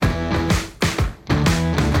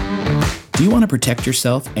Do you want to protect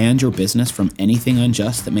yourself and your business from anything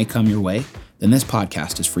unjust that may come your way? Then this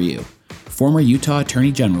podcast is for you. Former Utah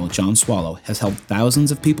Attorney General John Swallow has helped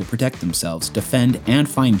thousands of people protect themselves, defend, and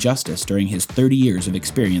find justice during his 30 years of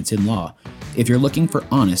experience in law. If you're looking for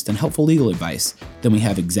honest and helpful legal advice, then we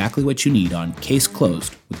have exactly what you need on Case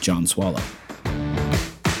Closed with John Swallow.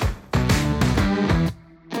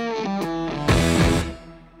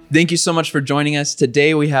 Thank you so much for joining us.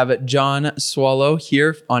 Today we have John Swallow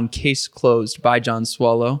here on Case Closed by John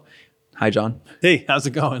Swallow. Hi, John. Hey, how's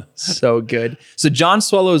it going? So good. So John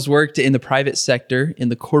Swallow has worked in the private sector, in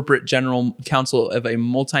the corporate general counsel of a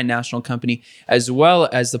multinational company, as well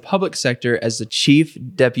as the public sector as the chief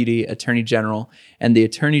deputy attorney general and the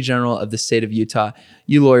attorney general of the state of Utah.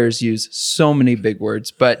 You lawyers use so many big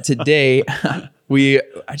words, but today I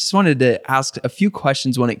just wanted to ask a few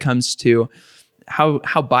questions when it comes to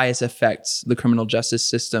how bias affects the criminal justice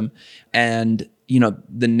system and,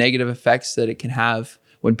 the negative effects that it can have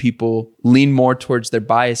when people lean more towards their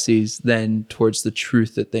biases than towards the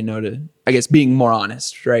truth that they know to, I guess, being more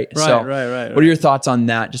honest, right? Right. What are your thoughts on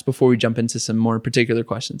that, just before we jump into some more particular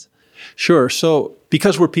questions? Sure. So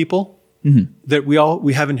because we're people, that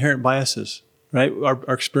we have inherent biases, right?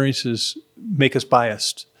 Our experiences make us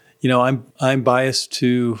biased. I'm biased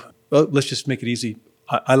to, well, let's just make it easy.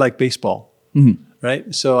 I like baseball.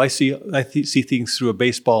 Right. So I see things through a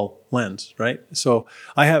baseball lens. Right. So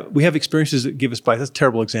we have experiences that give us bias. That's a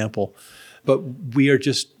terrible example, but we are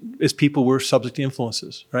just, as people, we're subject to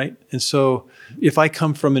influences. Right. And so if I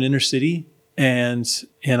come from an inner city and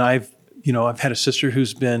I've had a sister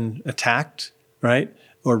who's been attacked, right,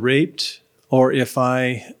 or raped, or if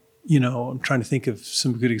I'm trying to think of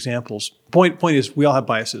some good examples. Point is, we all have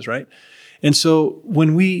biases, right? And so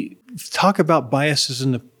when we talk about biases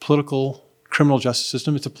in the criminal justice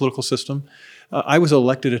system, it's a political system. I was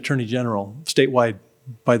elected attorney general statewide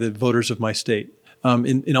by the voters of my state.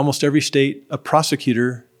 In almost every state, a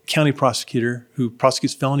county prosecutor who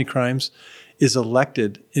prosecutes felony crimes is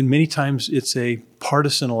elected. And many times it's a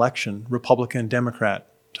partisan election, Republican, Democrat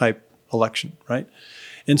type election, right?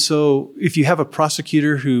 And so if you have a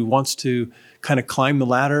prosecutor who wants to kind of climb the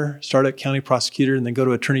ladder, start at county prosecutor and then go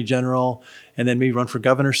to attorney general and then maybe run for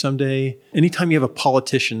governor someday, anytime you have a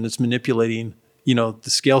politician that's manipulating, the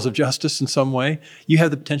scales of justice in some way, you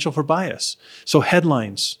have the potential for bias. So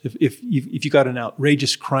headlines, if you got an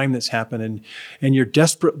outrageous crime that's happened and you're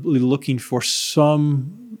desperately looking for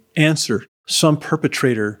some answer, some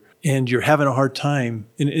perpetrator, and you're having a hard time,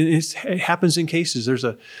 and it happens in cases. There's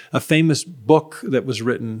a famous book that was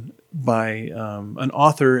written by an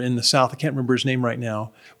author in the South, I can't remember his name right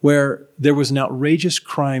now, where there was an outrageous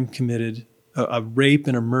crime committed, a rape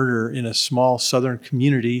and a murder in a small southern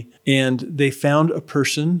community, and they found a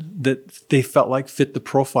person that they felt like fit the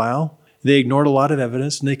profile. They ignored a lot of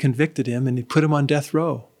evidence, and they convicted him, and they put him on death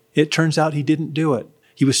row. It turns out he didn't do it.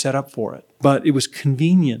 He was set up for it. But it was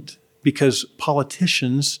convenient because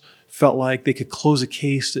politicians felt like they could close a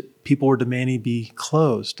case that people were demanding be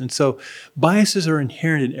closed. And so biases are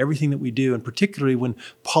inherent in everything that we do, and particularly when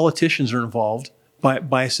politicians are involved,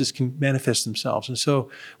 biases can manifest themselves. And so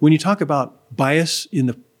when you talk about bias in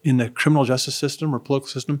the criminal justice system or political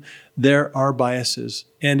system, there are biases.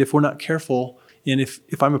 And if we're not careful, and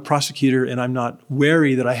if I'm a prosecutor and I'm not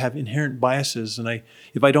wary that I have inherent biases, and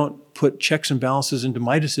if I don't put checks and balances into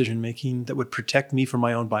my decision-making that would protect me from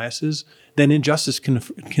my own biases, then injustice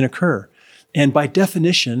can occur. And by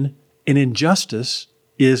definition, an injustice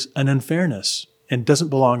is an unfairness and doesn't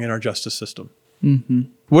belong in our justice system. Mm-hmm.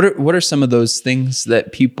 What are some of those things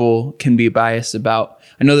that people can be biased about?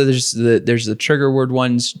 I know that there's the trigger word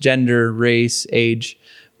ones, gender, race, age,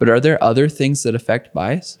 but are there other things that affect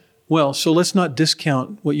bias? Well, so let's not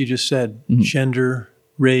discount what you just said. Gender,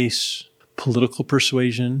 race, political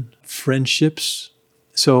persuasion, friendships.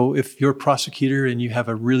 So if you're a prosecutor and you have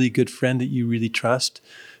a really good friend that you really trust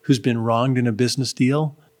who's been wronged in a business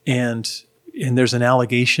deal, and there's an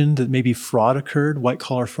allegation that maybe fraud occurred,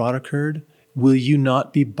 white-collar fraud occurred, will you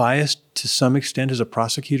not be biased to some extent as a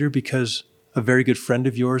prosecutor because a very good friend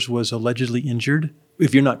of yours was allegedly injured?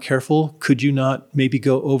 If you're not careful, could you not maybe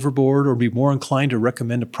go overboard or be more inclined to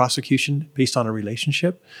recommend a prosecution based on a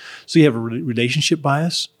relationship? So you have a relationship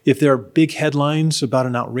bias. If there are big headlines about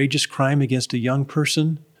an outrageous crime against a young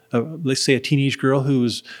person, let's say a teenage girl who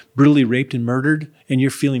was brutally raped and murdered, and you're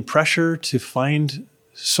feeling pressure to find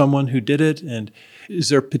someone who did it, and is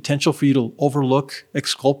there potential for you to overlook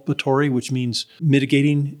exculpatory, which means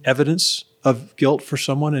mitigating evidence of guilt for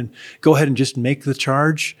someone and go ahead and just make the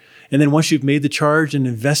charge. And then once you've made the charge and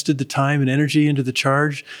invested the time and energy into the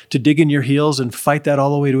charge, to dig in your heels and fight that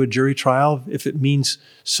all the way to a jury trial if it means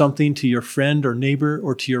something to your friend or neighbor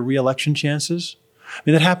or to your reelection chances. I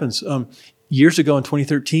mean, that happens. Years ago in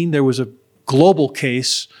 2013, there was a global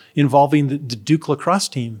case involving the Duke lacrosse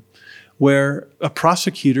team where a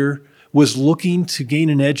prosecutor was looking to gain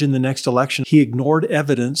an edge in the next election. He ignored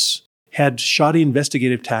evidence, had shoddy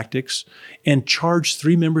investigative tactics, and charged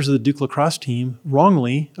 3 members of the Duke lacrosse team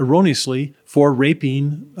erroneously, for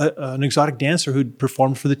raping an exotic dancer who'd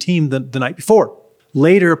performed for the team the night before.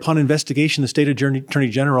 Later, upon investigation, the state attorney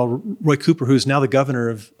general, Roy Cooper, who's now the governor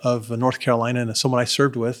of North Carolina and someone I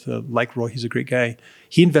served with, like Roy, he's a great guy,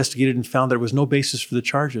 he investigated and found there was no basis for the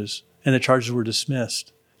charges, and the charges were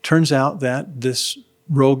dismissed. Turns out that this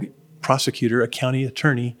rogue prosecutor, a county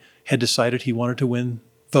attorney, had decided he wanted to win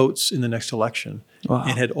votes in the next election. Wow.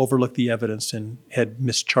 And had overlooked the evidence and had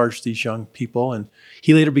mischarged these young people. And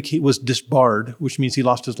he later was disbarred, which means he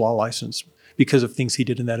lost his law license because of things he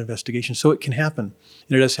did in that investigation. So it can happen,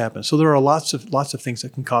 and it does happen. So there are lots of things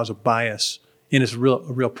that can cause a bias, and it's a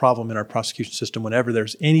real problem in our prosecution system whenever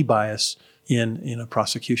there's any bias in a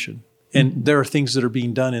prosecution. And there are things that are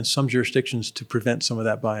being done in some jurisdictions to prevent some of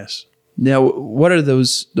that bias. Now, what are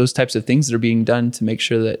those types of things that are being done to make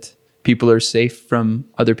sure that people are safe from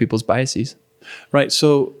other people's biases? Right.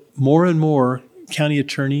 So more and more county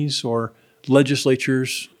attorneys or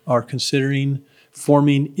legislatures are considering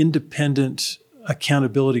forming independent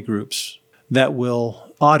accountability groups that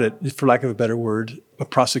will audit, for lack of a better word, a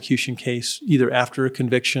prosecution case, either after a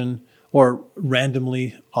conviction or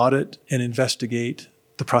randomly audit and investigate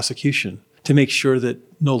the prosecution to make sure that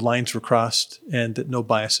no lines were crossed and that no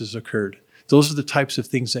biases occurred. Those are the types of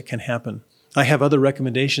things that can happen. I have other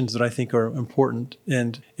recommendations that I think are important,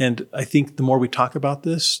 and I think the more we talk about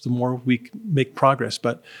this, the more we make progress.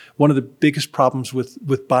 But one of the biggest problems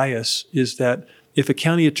with bias is that if a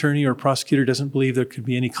county attorney or prosecutor doesn't believe there could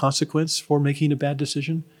be any consequence for making a bad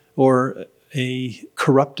decision or a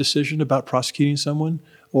corrupt decision about prosecuting someone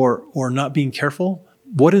or not being careful,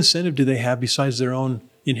 what incentive do they have besides their own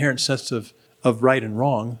inherent sense of right and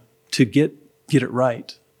wrong to get it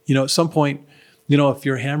right? At some point, if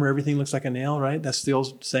you're a hammer, everything looks like a nail, right? That's the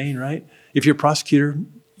old saying, right? If you're a prosecutor,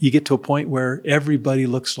 you get to a point where everybody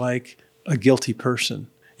looks like a guilty person.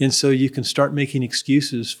 And so you can start making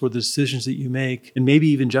excuses for the decisions that you make and maybe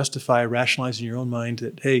even justify, rationalize in your own mind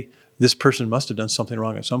that, hey, this person must have done something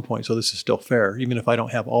wrong at some point, so this is still fair. Even if I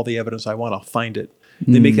don't have all the evidence I want, I'll find it.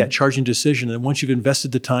 They make that charging decision. And once you've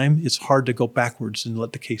invested the time, it's hard to go backwards and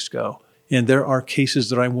let the case go. And there are cases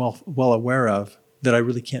that I'm well aware of that I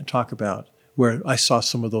really can't talk about, where I saw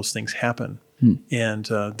some of those things happen. And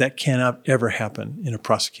that cannot ever happen in a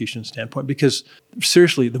prosecution standpoint, because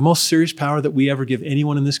seriously, the most serious power that we ever give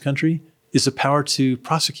anyone in this country is the power to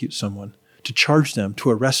prosecute someone, to charge them, to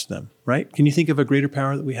arrest them, right? Can you think of a greater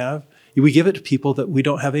power that we have? We give it to people that we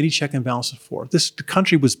don't have any check and balances for. The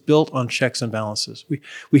country was built on checks and balances.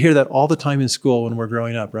 We hear that all the time in school when we're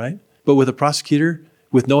growing up, right? But with a prosecutor,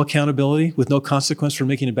 with no accountability, with no consequence for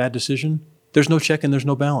making a bad decision, there's no check and there's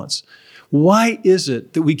no balance. Why is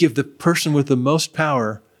it that we give the person with the most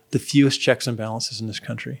power the fewest checks and balances in this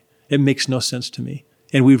country? It makes no sense to me.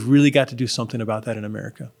 And we've really got to do something about that in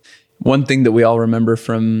America. One thing that we all remember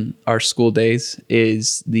from our school days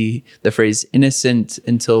is the phrase innocent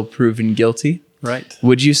until proven guilty. Right.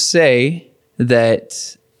 Would you say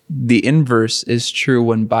that the inverse is true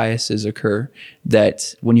when biases occur,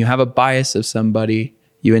 that when you have a bias of somebody,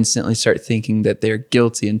 you instantly start thinking that they're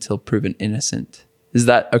guilty until proven innocent? Is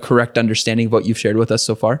that a correct understanding of what you've shared with us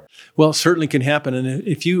so far? Well, it certainly can happen. And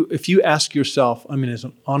if you ask yourself, as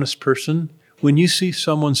an honest person, when you see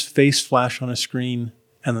someone's face flash on a screen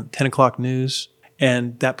and the 10 o'clock news,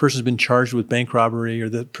 and that person's been charged with bank robbery, or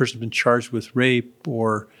that person's been charged with rape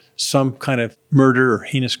or some kind of murder or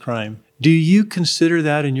heinous crime, do you consider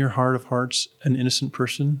that in your heart of hearts an innocent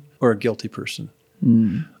person or a guilty person?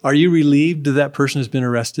 Are you relieved that person has been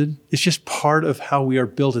arrested? It's just part of how we are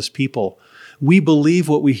built as people. We believe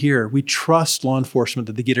what we hear. We trust law enforcement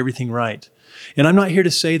that they get everything right. And I'm not here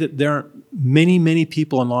to say that there aren't many, many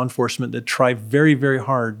people in law enforcement that try very, very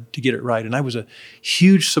hard to get it right. And I was a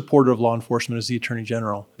huge supporter of law enforcement as the Attorney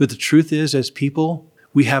General. But the truth is, as people,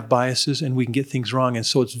 we have biases and we can get things wrong. And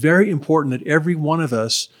so it's very important that every one of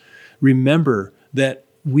us remember that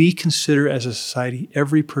we consider as a society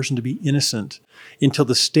every person to be innocent until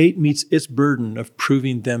the state meets its burden of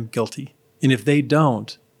proving them guilty. And if they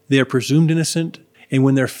don't, they are presumed innocent, and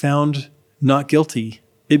when they're found not guilty,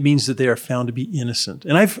 it means that they are found to be innocent.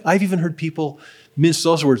 And I've even heard people mince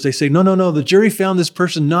those words. They say, no, the jury found this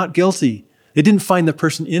person not guilty. It didn't find the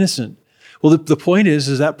person innocent. Well, the point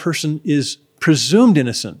is that person is presumed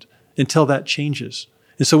innocent until that changes.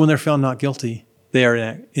 And so when they're found not guilty, they are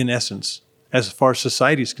in essence, as far as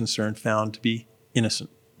society is concerned, found to be innocent.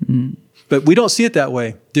 But we don't see it that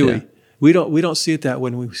way, do we? We don't see it that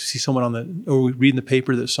way when we see someone or we read in the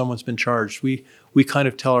paper that someone's been charged. We kind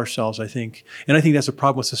of tell ourselves, I think, and I think that's a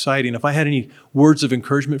problem with society. And if I had any words of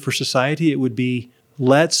encouragement for society, it would be,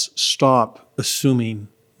 let's stop assuming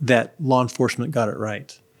that law enforcement got it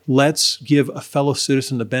right. Let's give a fellow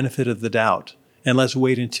citizen the benefit of the doubt, and let's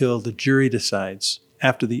wait until the jury decides,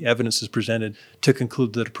 after the evidence is presented, to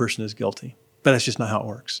conclude that a person is guilty. But that's just not how it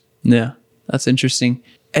works. Yeah, that's interesting.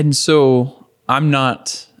 And so I'm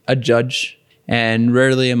not a judge, and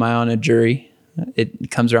rarely am I on a jury. It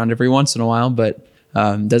comes around every once in a while, but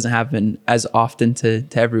doesn't happen as often to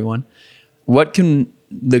everyone. What can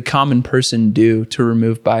the common person do to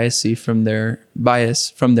remove bias from their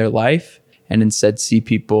life and instead see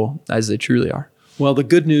people as they truly are? Well, the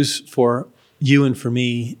good news for you and for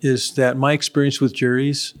me is that my experience with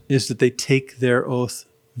juries is that they take their oath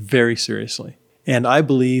very seriously. And I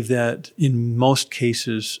believe that in most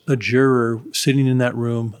cases, a juror sitting in that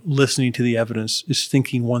room, listening to the evidence, is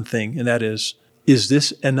thinking one thing, and that is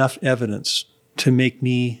this enough evidence to make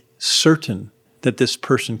me certain that this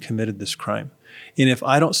person committed this crime? And if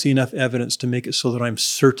I don't see enough evidence to make it so that I'm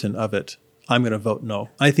certain of it, I'm going to vote no.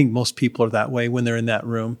 I think most people are that way when they're in that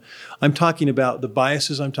room. I'm talking about the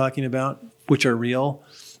biases I'm talking about, which are real,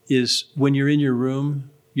 is when you're in your room,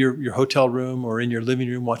 your hotel room, or in your living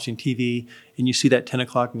room watching TV, and you see that 10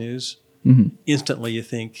 o'clock news, instantly you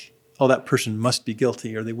think, oh, that person must be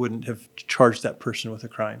guilty, or they wouldn't have charged that person with a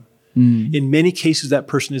crime. In many cases, that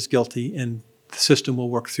person is guilty, and the system will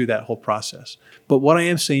work through that whole process. But what I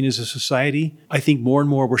am saying is, as a society, I think more and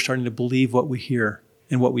more we're starting to believe what we hear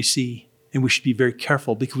and what we see. And we should be very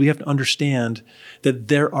careful, because we have to understand that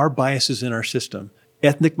there are biases in our system.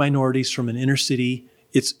 Ethnic minorities from an inner city,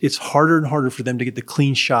 it's harder and harder for them to get the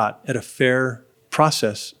clean shot at a fair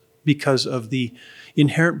process because of the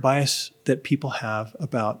inherent bias that people have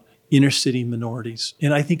about inner city minorities.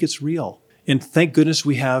 And I think it's real. And thank goodness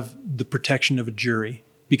we have the protection of a jury,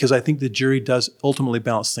 because I think the jury does ultimately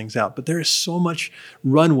balance things out. But there is so much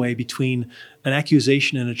runway between an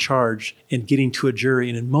accusation and a charge and getting to a jury.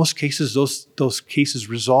 And in most cases, those cases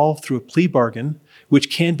resolve through a plea bargain, which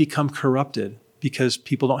can become corrupted because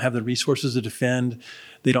people don't have the resources to defend.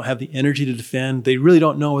 They don't have the energy to defend. They really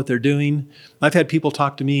don't know what they're doing. I've had people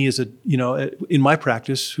talk to me in my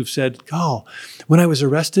practice who've said, oh, when I was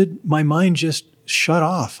arrested, my mind just shut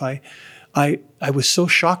off. I was so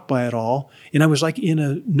shocked by it all. And I was like in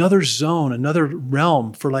another zone, another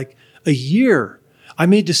realm for like a year. I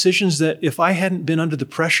made decisions that if I hadn't been under the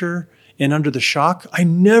pressure and under the shock, I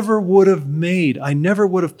never would have made. I never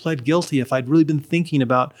would have pled guilty if I'd really been thinking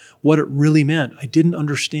about what it really meant. I didn't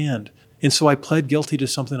understand. And so I pled guilty to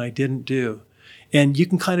something I didn't do. And you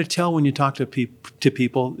can kind of tell when you talk to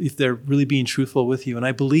people if they're really being truthful with you. And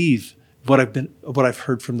I believe what I've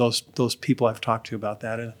heard from those people I've talked to about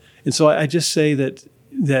that. And so I just say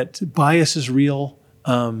that bias is real.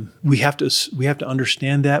 We have to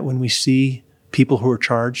understand that when we see people who are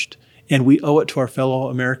charged, and we owe it to our fellow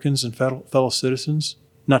Americans and fellow citizens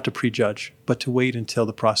not to prejudge, but to wait until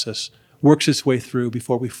the process works its way through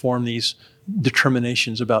before we form these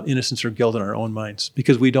determinations about innocence or guilt in our own minds,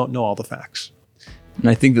 because we don't know all the facts. And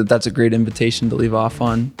I think that that's a great invitation to leave off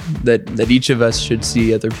on, that each of us should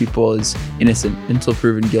see other people as innocent until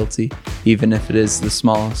proven guilty, even if it is the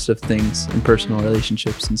smallest of things in personal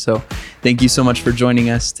relationships. And so thank you so much for joining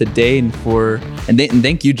us today, and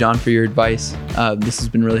thank you, John, for your advice. This has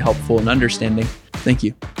been really helpful and understanding. Thank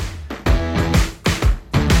you.